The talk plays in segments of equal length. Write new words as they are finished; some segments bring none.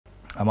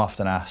I'm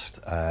often asked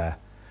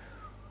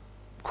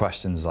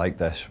questions like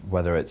this,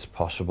 whether it's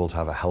possible to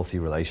have a healthy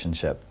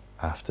relationship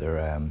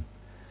after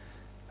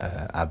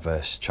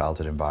adverse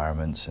childhood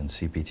environments and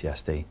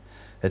C-PTSD.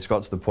 It's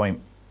got to the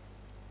point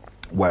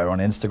where on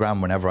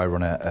Instagram, whenever I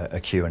run a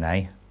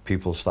Q&A,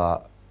 people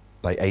start,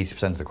 like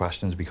 80% of the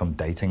questions become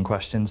dating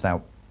questions.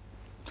 Now,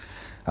 I'm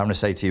going to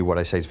say to you what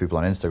I say to people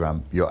on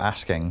Instagram. You're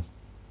asking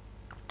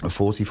a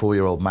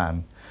 44-year-old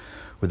man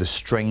with a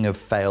string of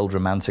failed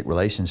romantic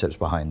relationships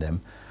behind him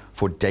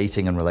for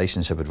dating and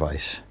relationship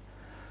advice.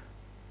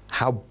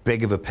 How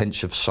big of a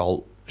pinch of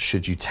salt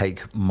should you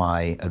take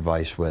my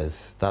advice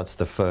with? That's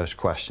the first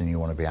question you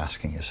want to be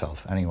asking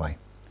yourself. Anyway,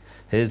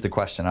 here's the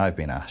question I've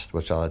been asked,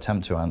 which I'll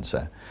attempt to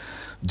answer.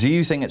 Do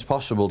you think it's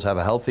possible to have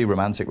a healthy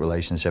romantic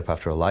relationship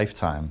after a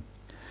lifetime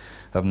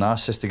of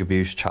narcissistic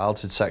abuse,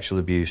 childhood sexual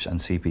abuse, and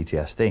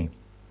C-PTSD?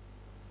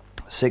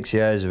 6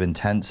 years of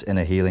intense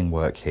inner healing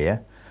work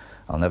here.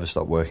 I'll never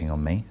stop working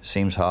on me.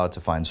 Seems hard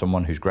to find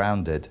someone who's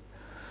grounded.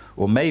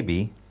 Or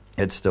maybe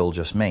it's still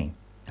just me.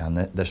 And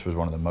this was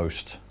one of the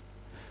most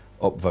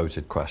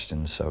upvoted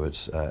questions, so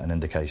it's an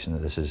indication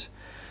that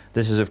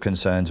this is of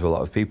concern to a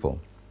lot of people.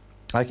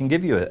 I can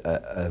give you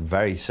a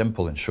very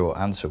simple and short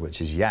answer,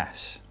 which is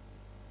yes.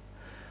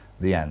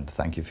 The end.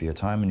 Thank you for your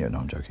time. And no,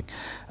 I'm joking.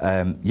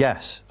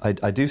 Yes,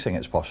 I do think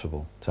it's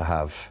possible to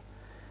have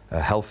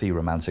a healthy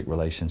romantic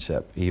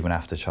relationship even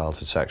after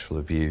childhood sexual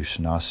abuse,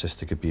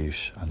 narcissistic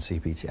abuse, and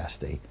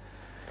C-PTSD.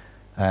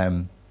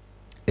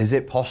 Is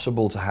it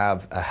possible to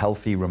have a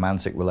healthy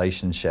romantic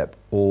relationship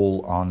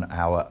all on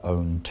our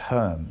own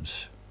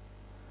terms?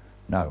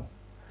 No.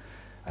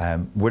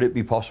 Would it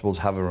be possible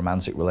to have a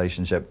romantic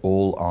relationship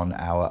all on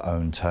our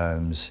own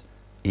terms,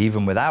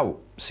 even without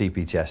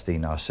C-PTSD,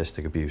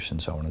 narcissistic abuse, and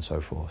so on and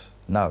so forth?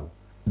 No.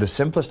 The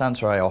simplest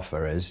answer I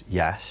offer is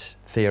yes,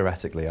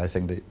 theoretically. I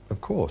think that, of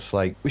course,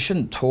 like, we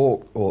shouldn't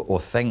talk or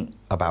think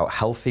about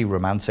healthy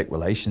romantic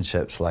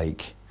relationships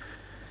like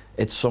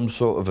it's some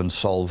sort of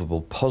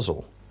unsolvable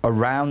puzzle.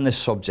 Around this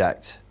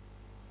subject,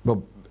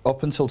 well,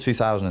 up until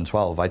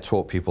 2012, I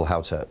taught people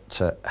how to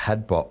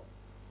headbutt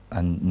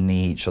and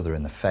knee each other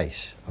in the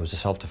face. I was a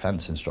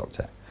self-defense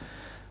instructor.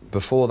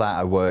 Before that,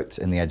 I worked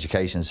in the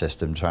education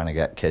system trying to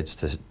get kids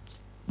to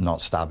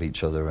not stab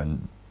each other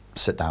and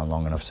sit down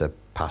long enough to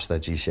pass their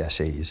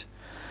GCSEs.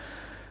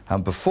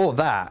 And before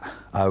that,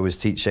 I was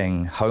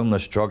teaching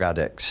homeless drug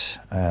addicts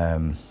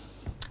to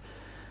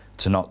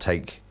not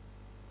take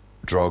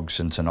drugs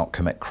and to not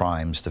commit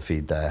crimes to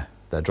feed their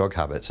drug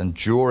habits. And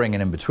during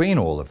and in between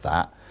all of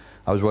that,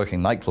 I was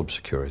working nightclub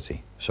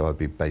security. So I'd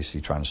be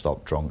basically trying to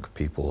stop drunk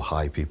people,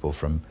 high people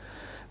from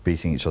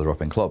beating each other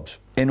up in clubs.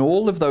 In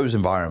all of those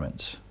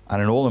environments, and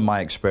in all of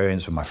my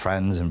experience with my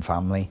friends and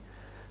family,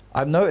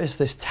 I've noticed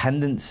this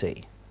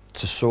tendency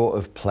to sort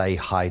of play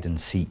hide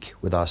and seek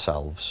with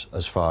ourselves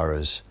as far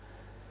as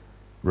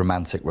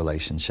romantic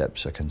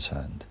relationships are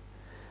concerned.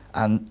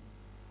 And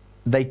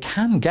they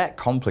can get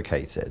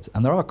complicated,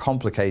 and there are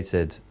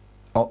complicated.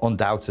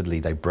 Undoubtedly,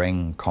 they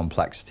bring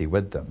complexity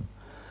with them.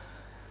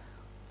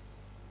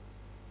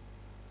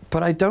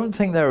 But I don't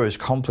think they're as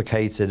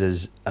complicated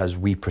as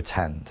we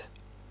pretend.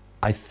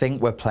 I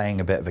think we're playing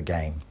a bit of a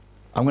game.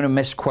 I'm going to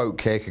misquote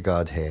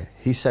Kierkegaard here.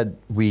 He said,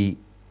 we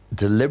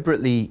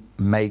deliberately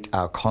make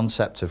our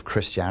concept of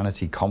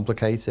Christianity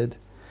complicated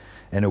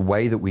in a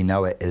way that we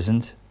know it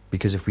isn't,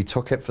 because if we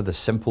took it for the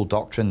simple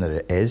doctrine that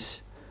it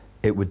is,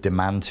 it would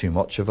demand too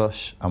much of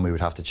us and we would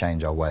have to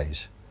change our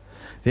ways.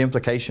 The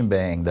implication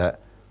being that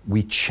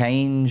we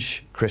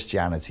change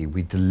Christianity,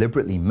 we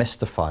deliberately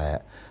mystify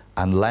it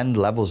and lend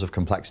levels of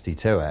complexity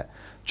to it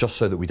just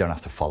so that we don't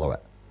have to follow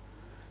it.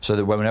 So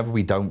that whenever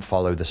we don't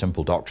follow the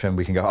simple doctrine,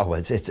 we can go, oh,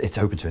 well, it's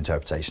open to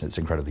interpretation, it's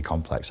incredibly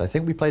complex. I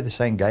think we play the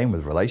same game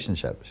with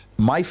relationships.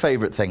 My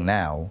favorite thing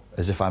now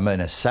is if I'm in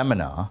a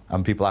seminar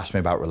and people ask me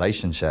about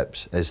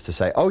relationships, is to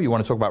say, oh, you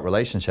want to talk about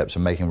relationships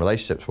and making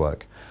relationships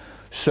work.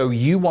 So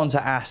you want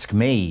to ask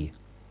me,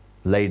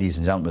 ladies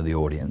and gentlemen of the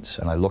audience,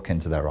 and I look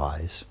into their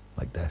eyes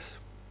like this.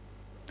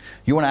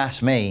 You want to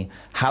ask me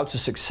how to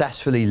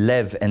successfully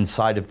live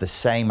inside of the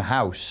same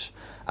house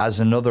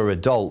as another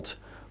adult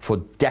for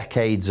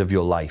decades of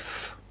your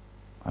life?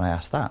 And I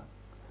ask that.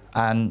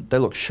 And they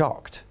look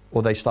shocked,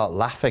 or they start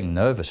laughing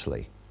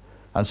nervously.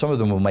 And some of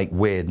them will make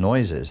weird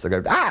noises. They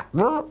go, ah,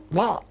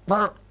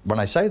 when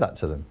I say that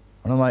to them.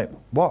 And I'm like,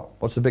 what?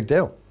 What's the big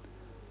deal?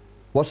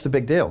 What's the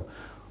big deal?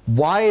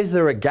 Why is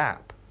there a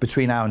gap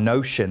between our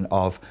notion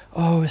of,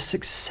 oh, just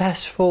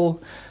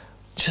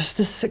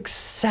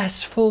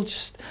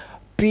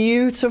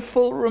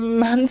beautiful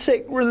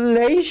romantic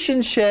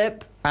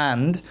relationship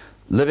and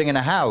living in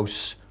a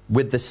house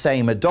with the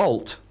same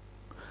adult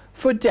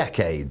for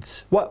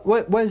decades?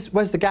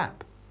 Where's the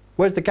gap?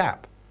 Where's the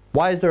gap?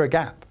 Why is there a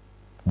gap?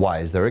 Why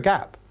is there a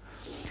gap?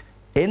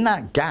 In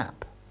that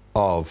gap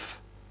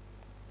of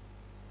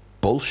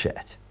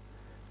bullshit,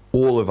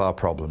 all of our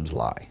problems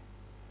lie.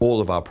 All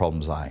of our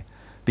problems lie.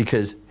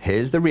 Because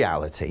here's the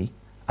reality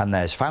and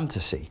there's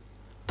fantasy.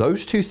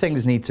 Those two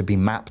things need to be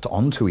mapped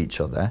onto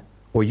each other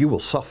or you will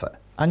suffer.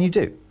 And you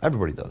do.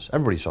 Everybody does.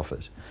 Everybody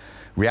suffers.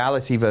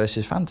 Reality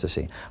versus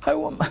fantasy. I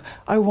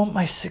want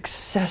my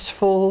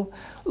successful,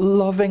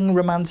 loving,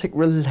 romantic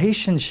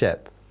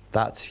relationship.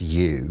 That's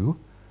you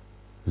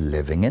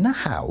living in a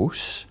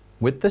house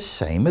with the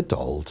same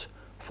adult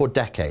for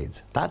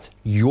decades. That's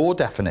your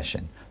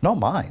definition, not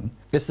mine.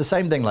 It's the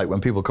same thing like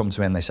when people come to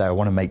me and they say, I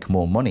want to make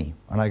more money.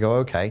 And I go,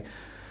 okay,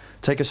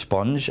 take a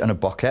sponge and a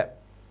bucket,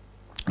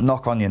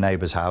 knock on your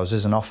neighbours'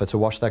 houses and offer to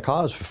wash their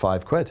cars for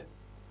 £5.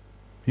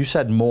 You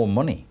said more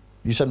money.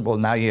 You said, well,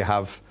 now you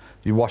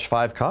wash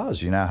 5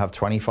 cars, you now have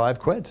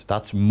 £25.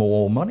 That's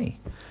more money.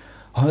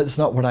 Oh, that's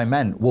not what I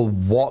meant. Well,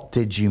 what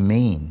did you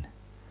mean?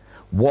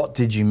 What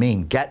did you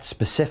mean? Get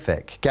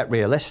specific, get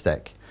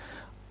realistic.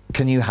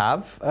 Can you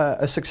have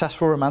a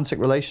successful romantic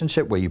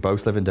relationship where you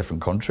both live in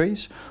different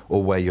countries,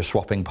 or where you're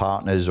swapping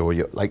partners, or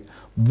you're like,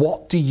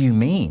 what do you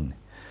mean?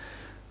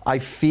 I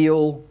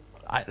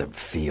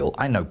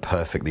know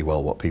perfectly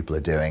well what people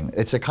are doing.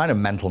 It's a kind of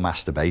mental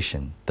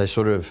masturbation. They're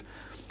sort of,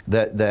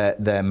 they're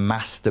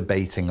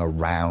masturbating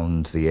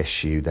around the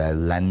issue. They're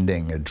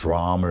lending a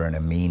drama and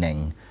a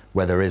meaning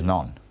where there is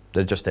none.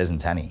 There just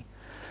isn't any.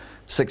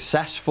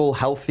 Successful,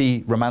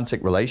 healthy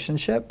romantic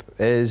relationship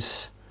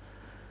is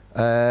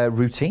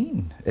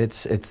routine.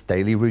 It's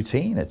daily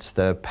routine. It's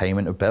the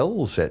payment of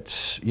bills.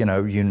 It's, you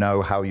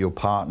know how your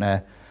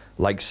partner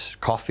likes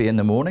coffee in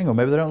the morning, or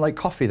maybe they don't like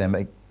coffee,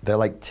 they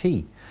like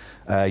tea.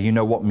 You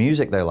know what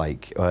music they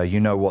like. You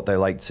know what they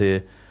like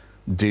to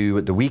do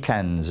at the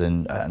weekends,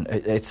 and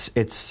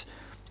it's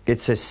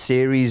a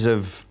series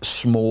of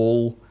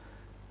small,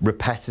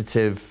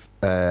 repetitive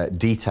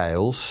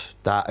details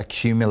that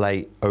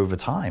accumulate over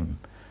time.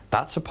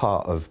 That's a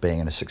part of being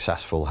in a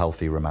successful,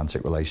 healthy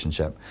romantic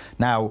relationship.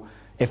 Now,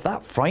 if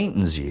that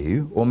frightens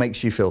you, or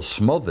makes you feel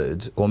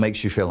smothered, or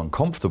makes you feel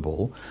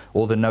uncomfortable,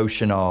 or the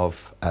notion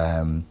of,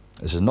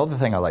 this is another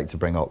thing I like to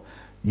bring up,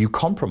 you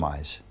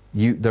compromise.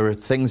 There are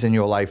things in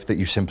your life that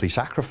you simply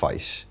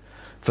sacrifice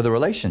for the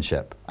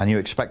relationship, and you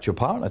expect your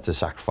partner to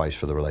sacrifice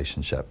for the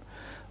relationship.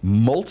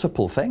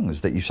 Multiple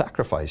things that you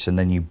sacrifice, and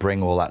then you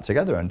bring all that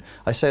together. And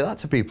I say that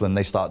to people and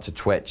they start to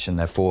twitch and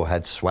their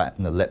forehead sweat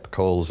and the lip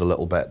curls a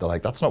little bit. They're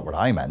like, that's not what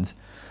I meant.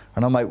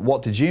 And I'm like,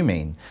 what did you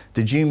mean?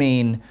 Did you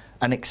mean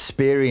an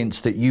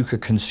experience that you could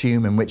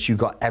consume in which you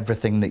got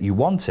everything that you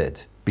wanted,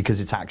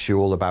 because it's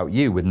actually all about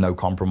you with no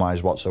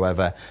compromise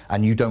whatsoever,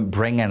 and you don't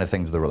bring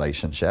anything to the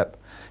relationship?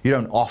 You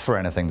don't offer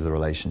anything to the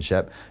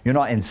relationship. You're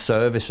not in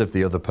service of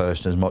the other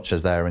person as much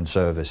as they're in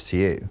service to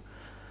you.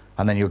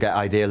 And then you'll get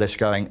idealists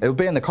going, it'll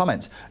be in the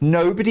comments,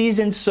 nobody's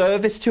in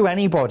service to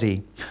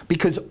anybody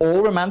because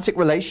all romantic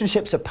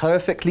relationships are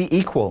perfectly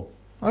equal.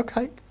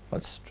 Okay,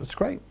 that's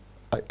great.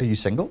 Are you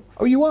single?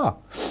 Oh, you are?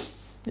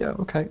 Yeah,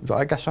 okay.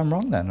 I guess I'm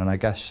wrong then. And I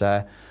guess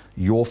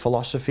your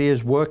philosophy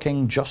is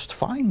working just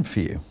fine for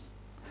you.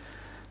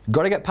 You've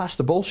got to get past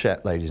the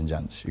bullshit, ladies and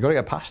gents. You've got to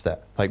get past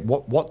it. Like,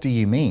 what do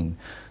you mean?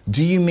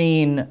 Do you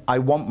mean I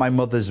want my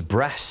mother's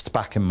breast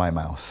back in my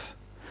mouth?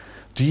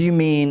 Do you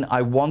mean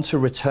I want to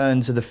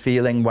return to the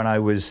feeling when I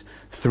was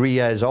 3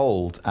 years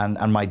old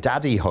and my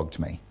daddy hugged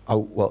me? Oh,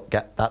 well,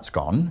 that's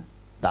gone.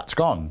 That's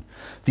gone.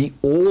 The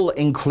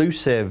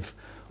all-inclusive,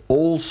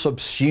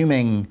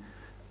 all-subsuming,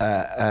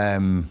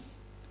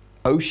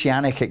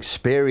 oceanic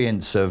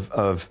experience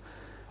of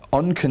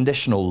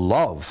unconditional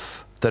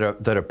love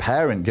that a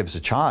parent gives a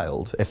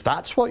child, if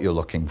that's what you're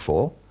looking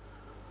for,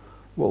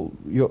 well,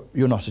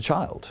 you're not a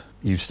child.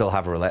 You still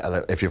have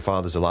if your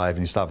father's alive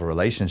and you still have a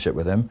relationship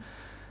with him,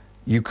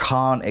 you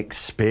can't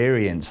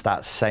experience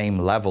that same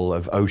level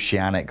of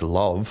oceanic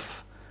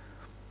love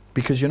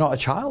because you're not a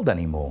child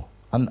anymore.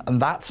 And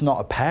that's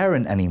not a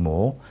parent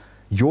anymore.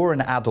 You're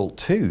an adult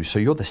too, so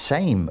you're the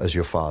same as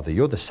your father.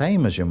 You're the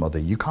same as your mother.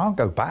 You can't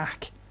go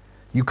back.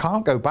 You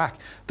can't go back.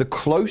 The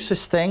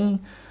closest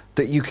thing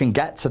that you can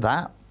get to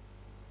that,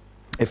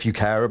 if you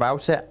care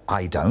about it,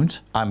 I don't.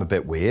 I'm a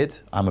bit weird.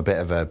 I'm a bit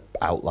of an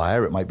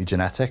outlier. It might be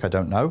genetic, I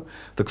don't know.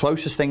 The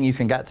closest thing you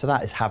can get to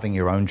that is having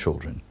your own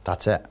children.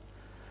 That's it.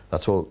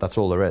 That's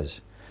all there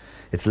is.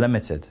 It's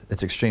limited.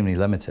 It's extremely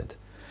limited.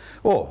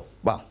 Or,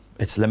 well,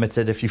 it's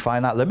limited if you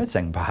find that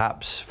limiting.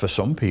 Perhaps for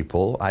some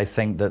people, I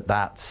think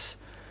that's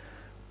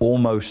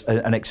almost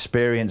an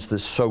experience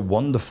that's so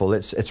wonderful,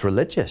 it's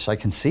religious. I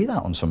can see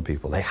that on some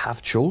people. They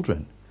have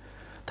children.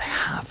 They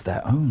have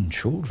their own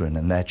children,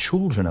 and their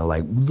children are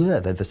like, they're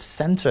the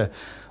center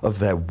of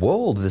their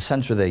world, the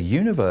center of their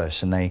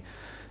universe. And they,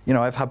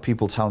 I've had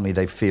people tell me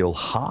they feel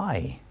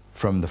high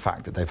from the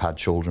fact that they've had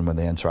children when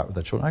they interact with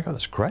their children. I go,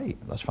 that's great.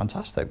 That's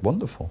fantastic.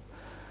 Wonderful.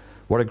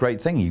 What a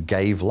great thing. You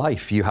gave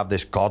life. You have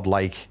this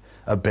godlike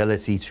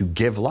ability to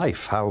give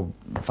life. How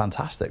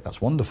fantastic.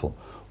 That's wonderful.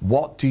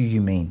 What do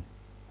you mean?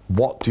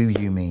 What do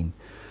you mean?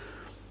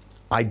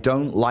 I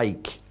don't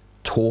like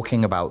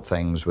talking about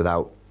things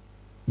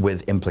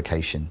with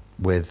implication,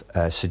 with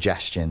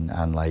suggestion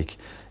and like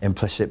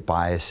implicit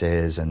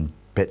biases and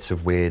bits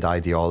of weird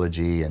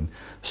ideology and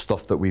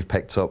stuff that we've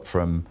picked up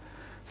from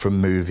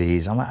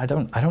movies. I'm like, I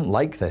don't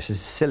like this. It's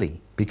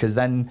silly, because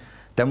then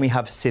Then we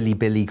have silly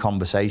Billy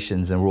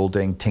conversations and we're all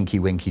doing tinky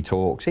winky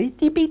talks.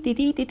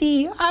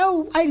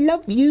 Oh, I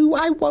love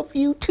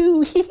you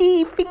too.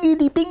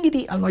 Fingity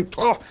bingity. I'm like,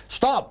 oh,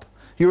 stop.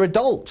 You're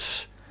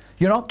adults.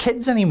 You're not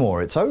kids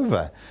anymore. It's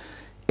over.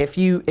 If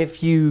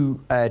you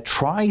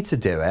try to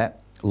do it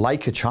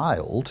like a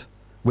child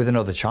with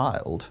another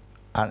child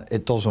and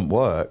it doesn't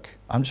work,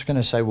 I'm just going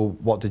to say, well,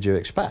 what did you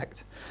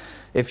expect?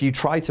 If you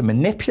try to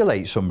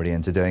manipulate somebody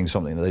into doing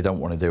something that they don't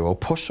want to do, or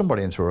push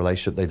somebody into a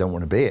relationship they don't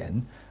want to be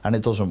in, and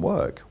it doesn't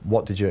work,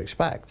 what did you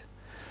expect?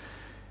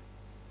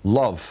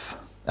 Love,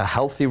 a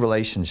healthy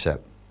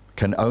relationship,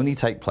 can only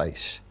take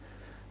place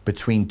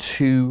between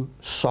two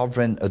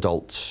sovereign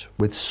adults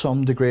with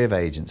some degree of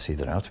agency.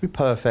 They don't have to be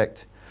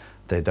perfect,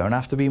 they don't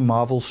have to be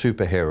Marvel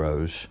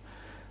superheroes,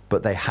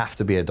 but they have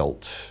to be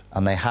adults,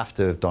 and they have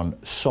to have done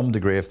some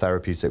degree of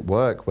therapeutic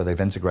work where they've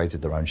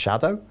integrated their own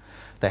shadow.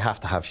 They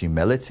have to have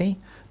humility.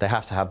 They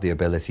have to have the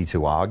ability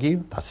to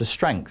argue. That's a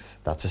strength.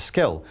 That's a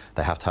skill.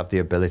 They have to have the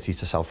ability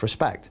to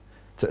self-respect,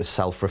 to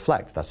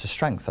self-reflect. That's a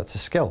strength. That's a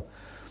skill.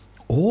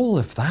 All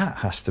of that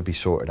has to be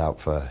sorted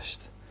out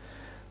first.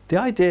 The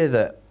idea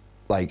that,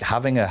 like,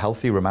 having a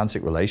healthy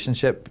romantic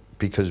relationship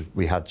because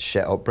we had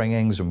shit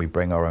upbringings and we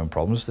bring our own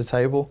problems to the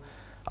table,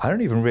 I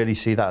don't even really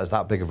see that as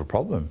that big of a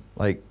problem.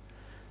 Like,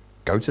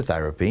 go to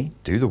therapy,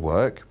 do the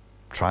work,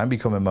 try and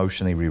become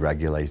emotionally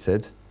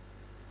re-regulated,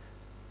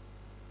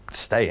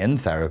 stay in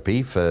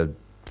therapy for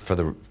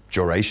the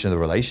duration of the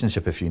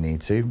relationship if you need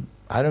to.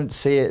 I don't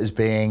see it as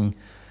being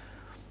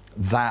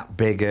that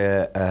big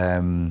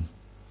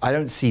I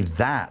don't see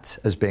that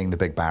as being the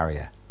big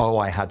barrier. Oh,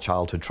 I had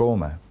childhood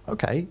trauma.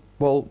 Okay,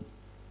 well,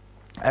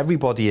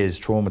 everybody is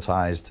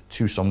traumatized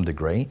to some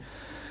degree.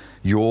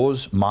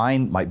 Yours,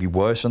 mine, might be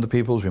worse than other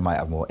people's. We might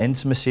have more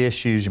intimacy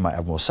issues. You might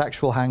have more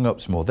sexual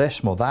hang-ups, more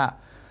this, more that.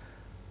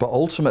 But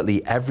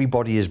ultimately,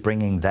 everybody is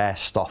bringing their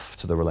stuff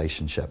to the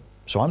relationship.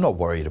 So I'm not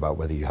worried about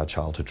whether you had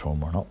childhood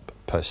trauma or not,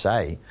 per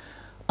se.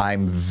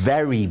 I'm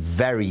very,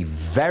 very,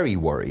 very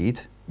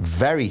worried,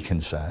 very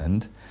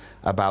concerned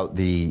about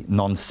the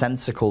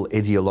nonsensical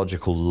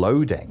ideological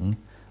loading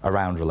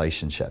around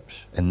relationships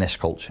in this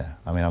culture.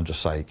 I mean, I'm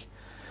just like,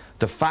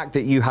 the fact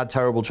that you had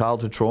terrible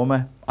childhood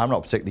trauma, I'm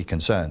not particularly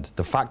concerned.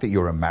 The fact that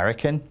you're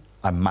American,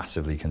 I'm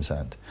massively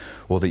concerned.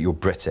 Or that you're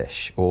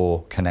British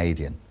or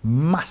Canadian,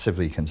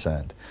 massively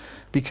concerned.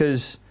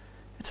 Because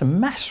it's a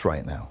mess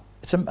right now.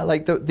 It's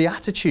like the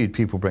attitude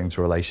people bring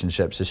to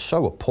relationships is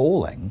so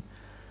appalling,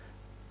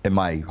 in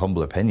my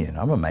humble opinion.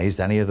 I'm amazed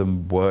any of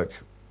them work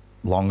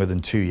longer than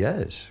 2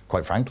 years,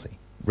 quite frankly.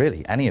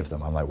 Really, any of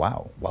them. I'm like,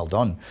 wow, well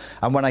done.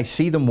 And when I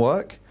see them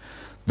work,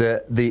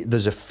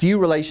 there's a few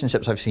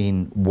relationships I've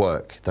seen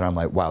work that I'm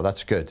like, wow,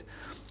 that's good.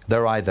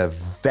 They're either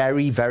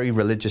very, very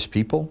religious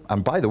people,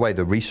 and by the way,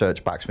 the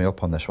research backs me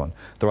up on this one.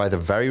 They're either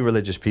very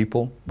religious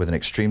people with an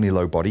extremely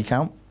low body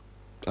count.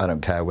 I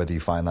don't care whether you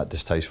find that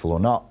distasteful or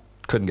not.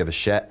 Couldn't give a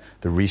shit.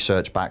 The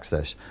research backs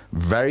this.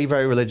 Very,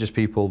 very religious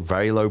people,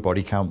 very low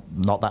body count,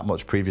 not that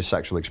much previous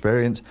sexual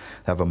experience.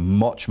 They have a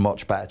much,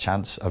 much better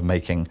chance of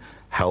making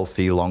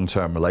healthy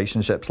long-term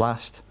relationships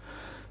last.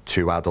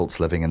 Two adults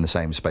living in the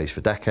same space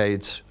for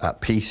decades, at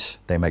peace,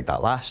 they make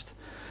that last.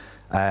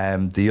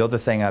 The other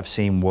thing I've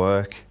seen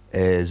work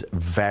is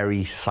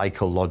very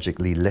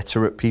psychologically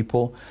literate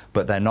people,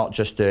 but they're not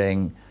just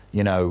doing,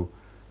 you know,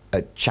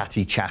 a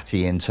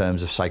chatty in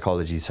terms of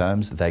psychology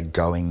terms. They're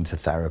going to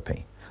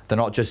therapy. They're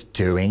not just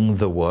doing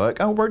the work.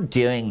 Oh, we're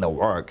doing the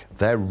work.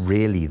 They're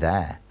really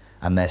there,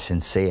 and they're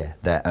sincere,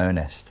 they're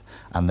earnest,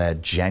 and they're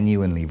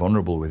genuinely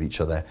vulnerable with each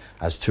other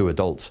as two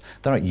adults.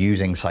 They're not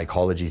using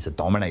psychology to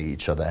dominate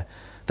each other.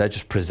 They're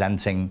just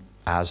presenting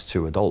as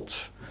two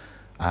adults.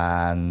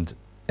 And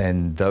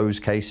in those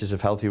cases of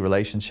healthy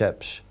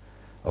relationships,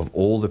 of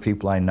all the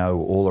people I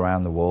know all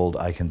around the world,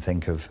 I can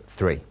think of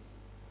three,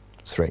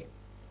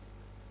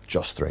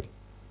 just three,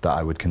 that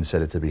I would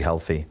consider to be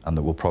healthy and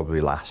that will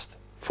probably last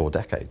 4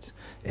 decades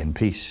in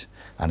peace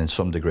and in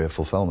some degree of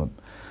fulfillment.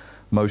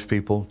 Most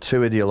people, too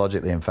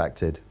ideologically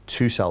infected,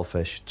 too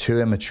selfish, too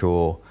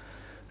immature,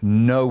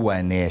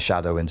 nowhere near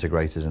shadow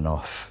integrated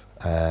enough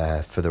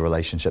for the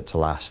relationship to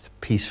last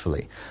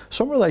peacefully.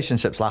 Some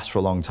relationships last for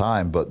a long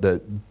time, but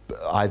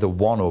either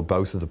one or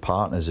both of the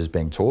partners is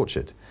being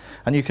tortured.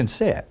 And you can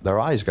see it. Their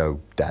eyes go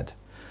dead.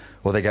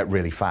 Or they get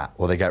really fat,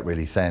 or they get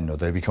really thin, or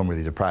they become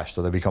really depressed,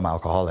 or they become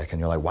alcoholic, and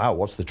you're like, wow,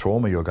 what's the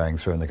trauma you're going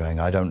through? And they're going,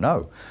 I don't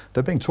know.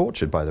 They're being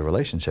tortured by the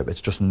relationship. It's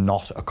just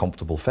not a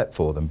comfortable fit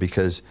for them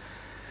because,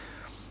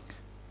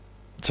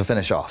 to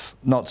finish off,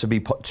 not to be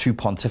too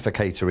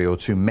pontificatory or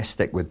too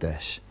mystic with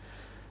this,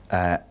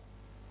 and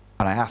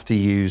I have to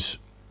use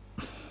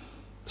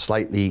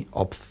slightly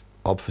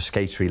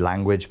obfuscatory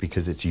language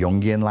because it's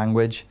Jungian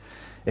language.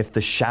 If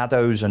the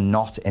shadows are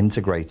not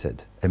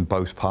integrated in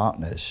both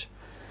partners,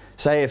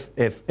 say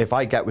if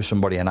I get with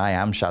somebody and I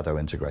am shadow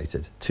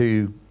integrated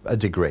to a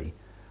degree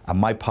and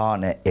my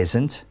partner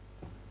isn't,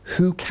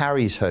 who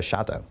carries her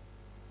shadow?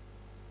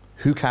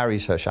 Who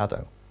carries her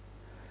shadow?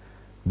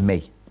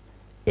 Me.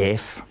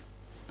 If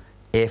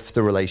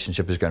the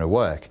relationship is going to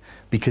work.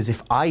 Because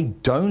if I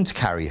don't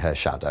carry her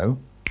shadow,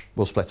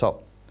 we'll split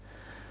up.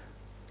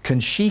 Can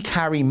she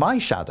carry my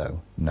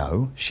shadow?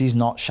 No, she's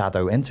not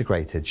shadow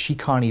integrated. She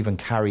can't even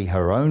carry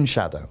her own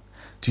shadow.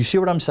 Do you see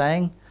what I'm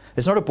saying?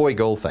 It's not a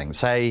boy-girl thing.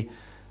 Say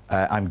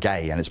I'm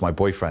gay and it's my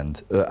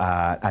boyfriend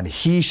and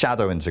he's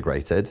shadow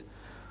integrated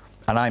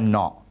and I'm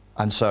not.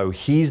 And so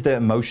he's the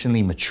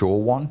emotionally mature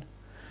one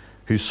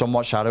who's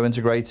somewhat shadow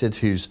integrated,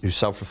 who's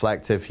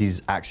self-reflective.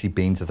 He's actually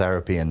been to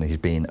therapy and he's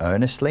been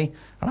earnestly.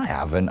 And I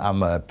haven't.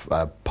 I'm a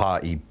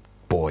party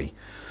boy.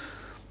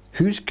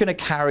 Who's going to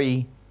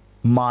carry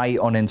my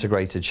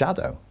unintegrated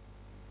shadow?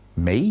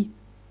 Me?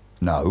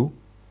 No.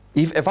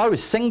 If I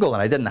was single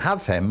and I didn't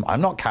have him, I'm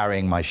not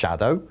carrying my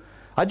shadow.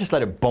 I just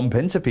let it bump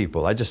into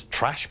people. I just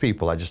trash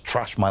people. I just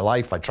trash my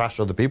life. I trash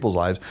other people's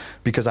lives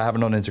because I have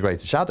an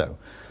unintegrated shadow.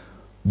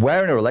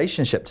 We're in a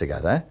relationship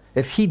together.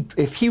 If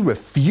he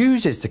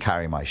refuses to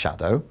carry my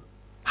shadow,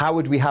 how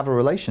would we have a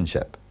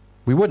relationship?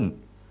 We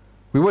wouldn't.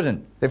 We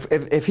wouldn't.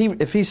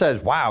 If he says,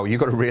 wow, you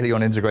got a really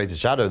unintegrated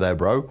shadow there,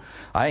 bro,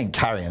 I ain't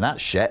carrying that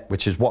shit,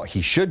 which is what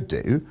he should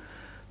do,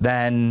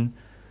 then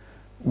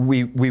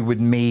we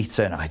would meet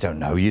and, I don't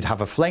know, you'd have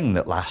a fling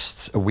that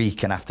lasts a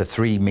week, and after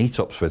 3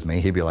 meetups with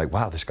me, he'd be like,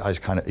 wow, this guy's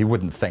kind of, he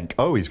wouldn't think,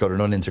 oh, he's got an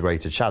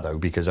unintegrated shadow,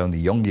 because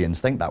only Jungians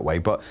think that way,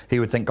 but he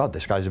would think, God,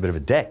 this guy's a bit of a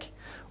dick.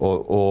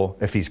 Or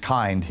if he's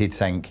kind, he'd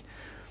think,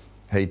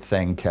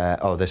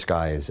 oh, this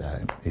guy is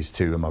he's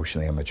too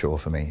emotionally immature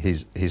for me.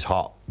 He's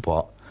hot,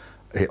 but,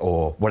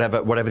 or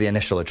whatever the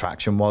initial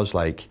attraction was,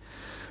 like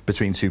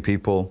between two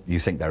people, you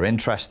think they're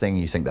interesting,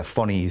 you think they're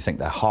funny, you think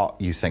they're hot,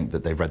 you think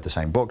that they've read the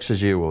same books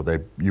as you, or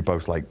you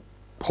both like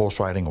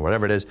horse riding or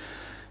whatever it is.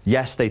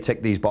 Yes, they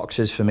tick these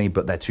boxes for me,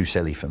 but they're too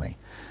silly for me.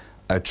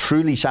 A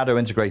truly shadow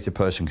integrated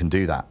person can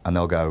do that, and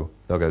they'll go,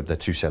 they're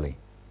too silly.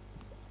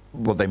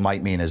 What they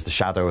might mean is the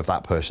shadow of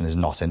that person is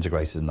not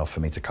integrated enough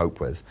for me to cope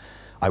with.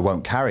 I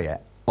won't carry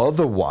it.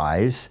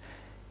 Otherwise,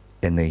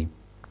 in the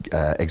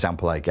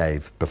example I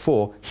gave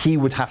before, he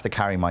would have to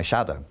carry my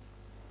shadow.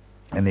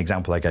 In the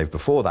example I gave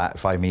before that,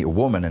 if I meet a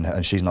woman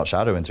and she's not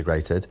shadow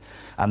integrated,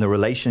 and the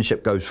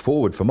relationship goes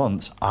forward for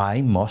months,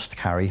 I must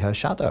carry her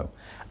shadow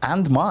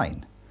and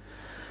mine.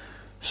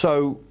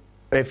 So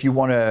if you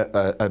want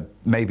to,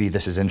 maybe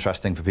this is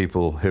interesting for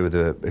people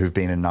who've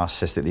been in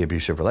narcissistically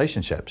abusive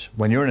relationships.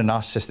 When you're in a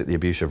narcissistically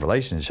abusive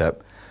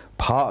relationship,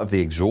 part of the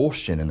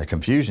exhaustion and the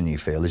confusion you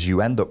feel is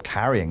you end up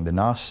carrying the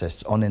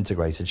narcissist's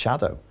unintegrated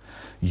shadow.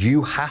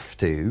 You have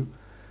to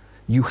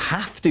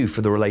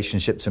for the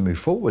relationship to move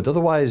forward.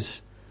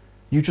 Otherwise,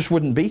 you just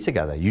wouldn't be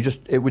together.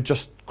 It would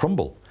just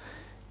crumble.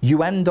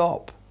 You end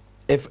up,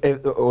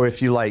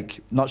 if you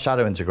like, not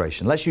shadow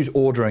integration, let's use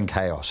order and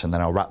chaos, and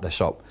then I'll wrap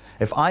this up.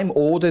 If I'm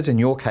ordered and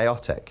you're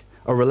chaotic,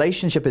 a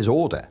relationship is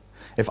order.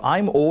 If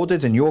I'm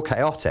ordered and you're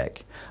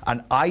chaotic,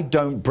 and I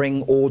don't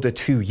bring order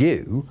to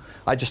you,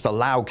 I just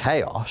allow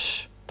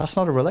chaos, that's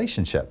not a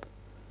relationship.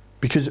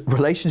 Because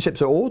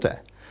relationships are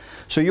order.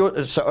 So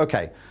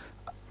okay,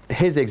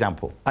 here's the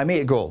example. I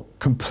meet a girl,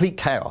 complete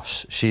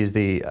chaos. She's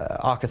the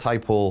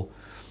archetypal,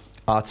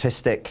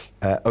 artistic,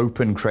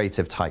 open,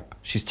 creative type.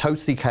 She's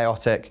totally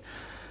chaotic.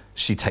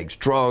 She takes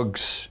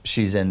drugs.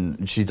 She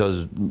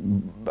does,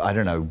 I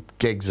don't know,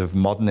 gigs of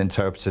modern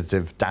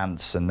interpretative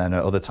dance, and then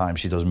at other times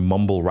she does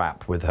mumble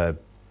rap with her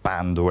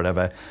band or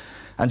whatever.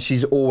 And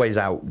she's always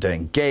out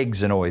doing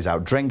gigs and always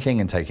out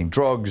drinking and taking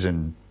drugs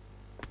and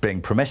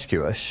being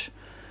promiscuous.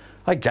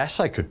 I guess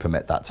I could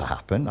permit that to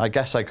happen. I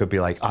guess I could be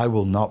like, I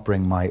will not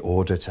bring my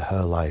order to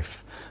her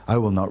life. I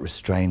will not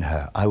restrain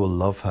her. I will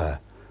love her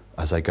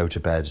as I go to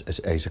bed at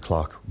 8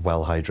 o'clock,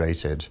 well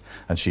hydrated,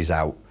 and she's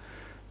out,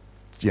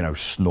 you know,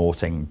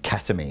 snorting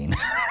ketamine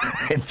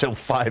until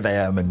 5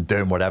 a.m. and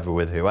doing whatever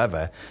with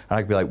whoever. And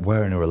I could be like,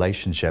 we're in a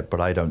relationship,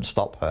 but I don't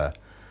stop her.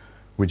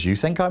 Would you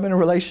think I'm in a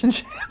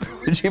relationship?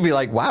 Would you be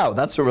like, wow,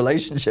 that's a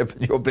relationship,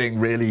 and you're being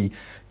really,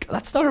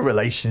 that's not a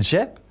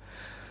relationship.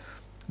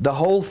 The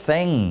whole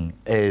thing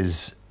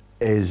is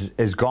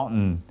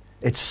gotten,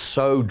 it's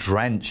so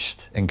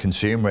drenched in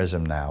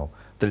consumerism now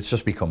that it's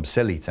just become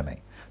silly to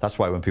me. That's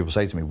why when people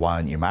say to me, why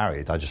aren't you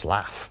married? I just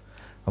laugh.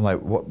 I'm like,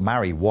 what?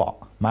 Marry what?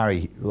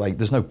 Marry, like,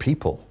 there's no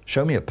people.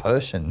 Show me a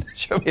person.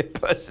 Show me a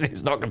person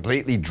who's not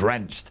completely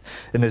drenched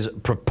in this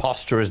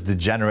preposterous,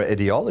 degenerate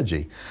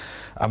ideology.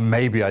 And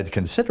maybe I'd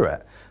consider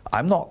it.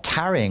 I'm not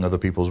carrying other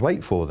people's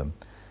weight for them.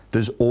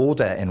 There's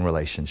order in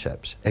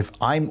relationships. If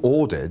I'm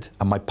ordered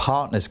and my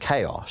partner's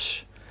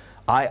chaos,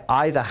 I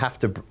either have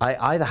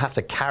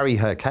to carry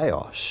her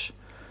chaos.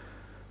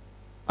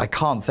 I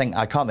can't think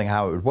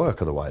how it would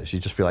work otherwise.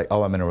 You'd just be like,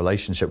 oh, I'm in a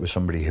relationship with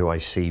somebody who I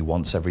see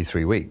once every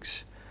 3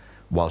 weeks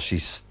while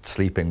she's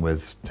sleeping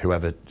with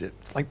whoever.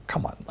 It's like,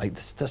 come on, like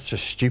that's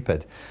just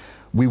stupid.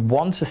 We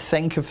want to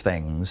think of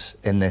things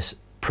in this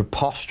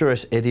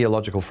preposterous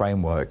ideological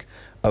framework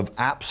of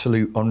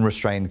absolute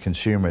unrestrained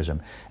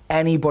consumerism.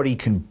 Anybody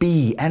can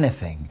be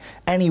anything.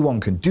 Anyone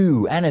can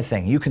do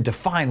anything. You can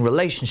define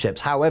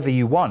relationships however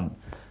you want.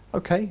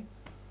 Okay,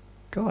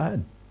 go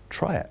ahead,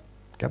 try it.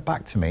 Get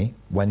back to me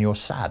when you're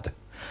sad.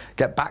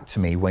 Get back to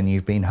me when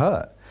you've been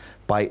hurt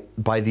by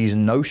these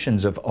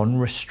notions of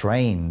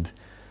unrestrained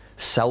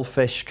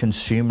selfish,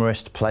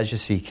 consumerist,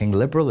 pleasure-seeking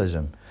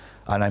liberalism.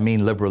 And I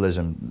mean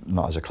liberalism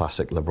not as a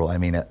classic liberal, I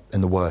mean it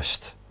in the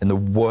worst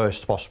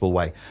possible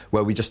way,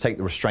 where we just take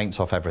the restraints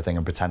off everything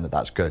and pretend that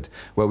that's good,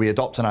 where we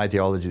adopt an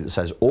ideology that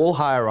says all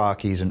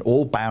hierarchies and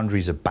all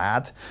boundaries are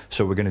bad,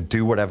 so we're going to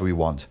do whatever we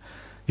want.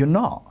 You're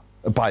not,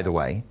 by the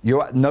way.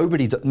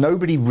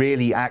 Nobody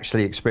really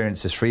actually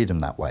experiences freedom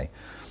that way.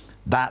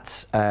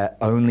 That's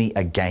only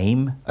a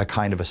game, a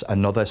kind of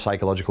another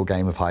psychological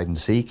game of hide and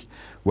seek,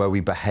 where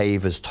we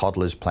behave as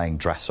toddlers playing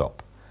dress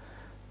up.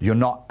 You're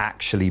not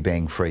actually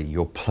being free.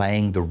 You're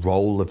playing the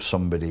role of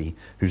somebody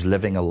who's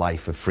living a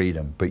life of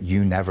freedom, but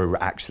you never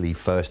actually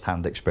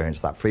firsthand experience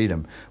that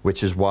freedom,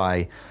 which is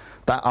why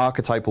that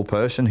archetypal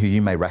person who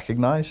you may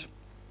recognize,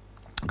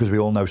 because we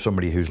all know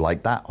somebody who's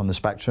like that on the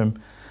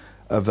spectrum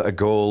of a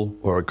girl,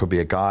 or it could be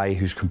a guy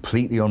who's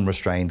completely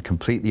unrestrained,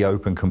 completely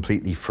open,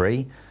 completely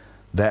free,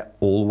 they're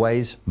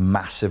always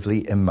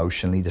massively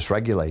emotionally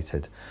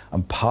dysregulated.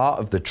 And part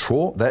of the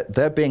trauma,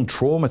 they're being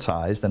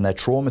traumatized, and they're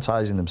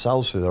traumatizing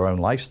themselves through their own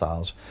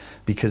lifestyles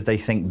because they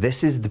think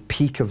this is the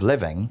peak of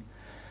living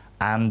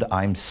and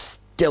I'm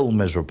still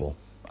miserable.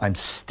 I'm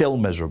still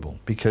miserable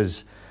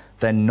because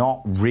they're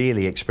not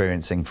really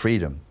experiencing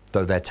freedom,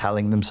 though they're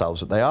telling themselves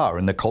that they are.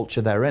 And the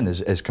culture they're in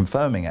is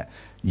confirming it.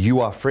 You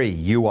are free,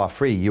 you are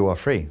free, you are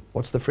free.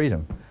 What's the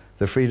freedom?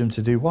 The freedom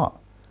to do what?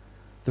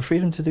 The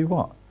freedom to do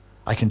what?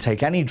 I can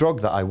take any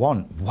drug that I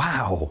want.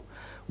 Wow.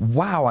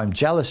 Wow, I'm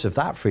jealous of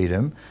that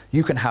freedom.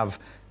 You can have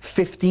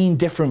 15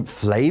 different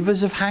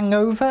flavors of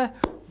hangover.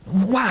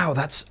 Wow,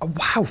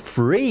 wow,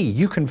 free.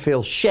 You can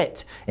feel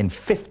shit in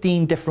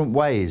 15 different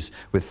ways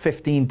with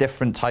 15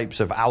 different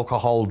types of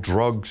alcohol,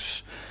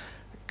 drugs.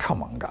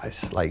 Come on,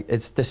 guys. Like,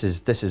 this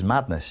is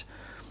madness.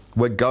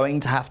 We're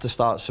going to have to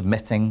start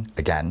submitting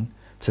again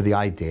to the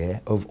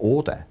idea of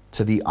order,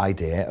 to the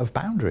idea of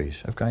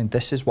boundaries, of going,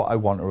 this is what I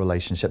want a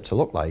relationship to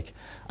look like,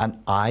 and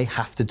I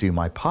have to do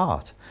my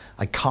part.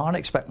 I can't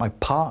expect my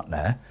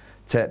partner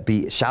to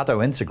be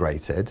shadow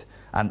integrated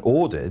and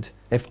ordered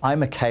if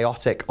I'm a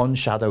chaotic,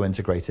 unshadow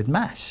integrated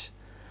mess.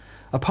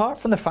 Apart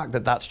from the fact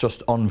that that's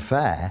just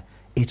unfair,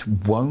 it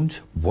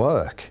won't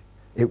work.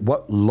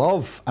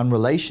 Love and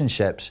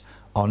relationships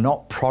are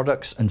not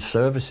products and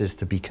services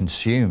to be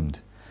consumed.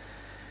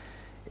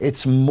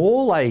 It's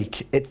more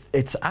like,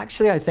 it's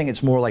actually, I think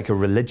it's more like a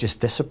religious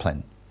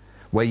discipline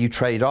where you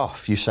trade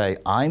off. You say,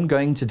 I'm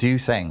going to do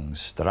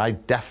things that I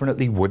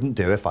definitely wouldn't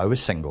do if I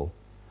was single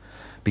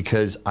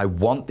because I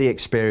want the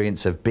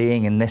experience of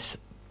being in this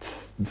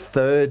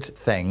third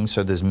thing.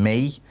 So there's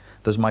me,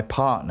 there's my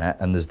partner,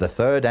 and there's the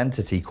third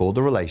entity called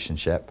the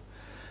relationship.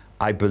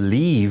 I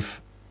believe,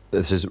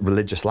 this is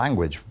religious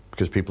language,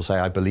 because people say,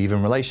 I believe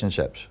in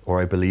relationships,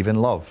 or I believe in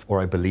love,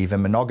 or I believe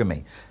in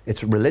monogamy.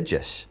 It's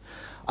religious.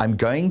 I'm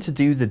going to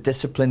do the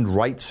disciplined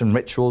rites and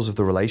rituals of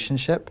the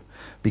relationship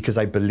because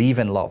I believe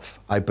in love.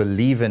 I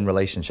believe in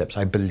relationships.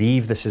 I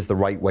believe this is the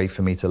right way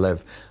for me to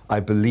live. I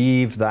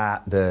believe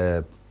that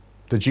the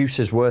juice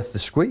is worth the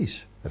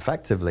squeeze,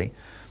 effectively.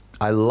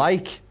 I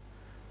like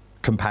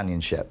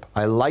companionship.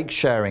 I like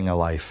sharing a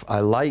life.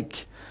 I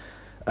like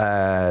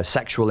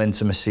sexual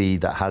intimacy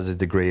that has a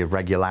degree of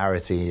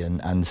regularity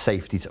and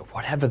safety.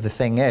 Whatever the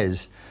thing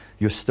is,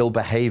 you're still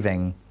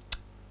behaving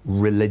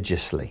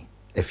religiously,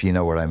 if you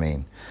know what I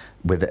mean,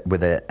 with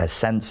a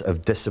sense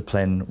of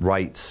discipline,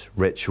 rites,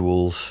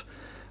 rituals,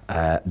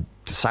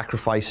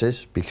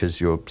 sacrifices, because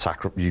you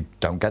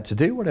don't get to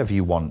do whatever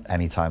you want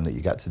anytime that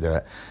you get to do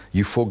it.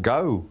 You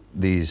forego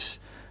these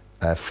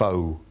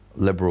faux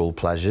liberal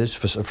pleasures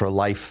for a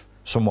life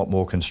somewhat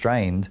more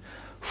constrained,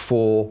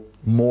 for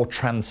more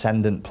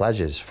transcendent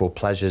pleasures, for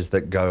pleasures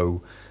that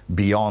go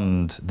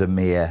beyond the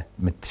mere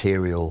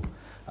material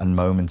and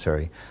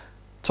momentary.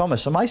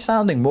 Thomas, am I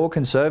sounding more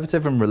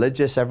conservative and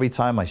religious every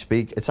time I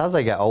speak? It's as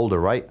I get older,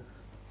 right?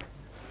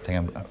 I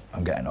think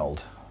I'm getting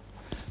old.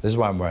 This is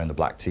why I'm wearing the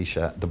black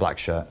t-shirt, the black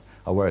shirt.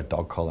 I'll wear a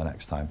dog collar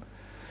next time.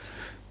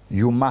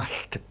 You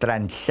must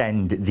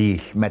transcend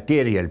these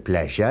material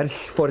pleasures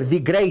for the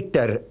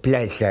greater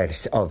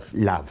pleasures of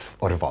love,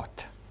 or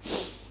what?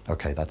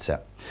 Okay, that's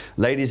it.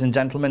 Ladies and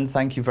gentlemen,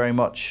 thank you very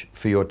much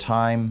for your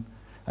time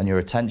and your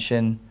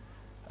attention.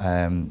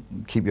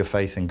 Keep your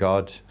faith in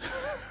God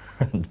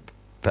and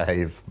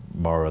behave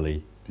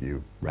morally,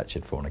 you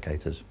wretched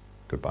fornicators.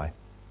 Goodbye.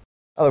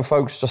 Hello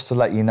folks, just to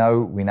let you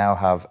know, we now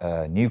have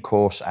a new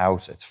course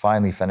out. It's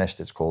finally finished.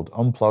 It's called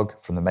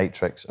Unplug from the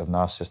Matrix of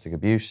Narcissistic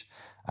Abuse,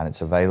 and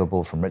it's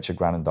available from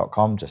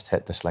richardgrannon.com. Just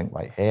hit this link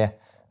right here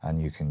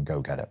and you can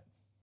go get it.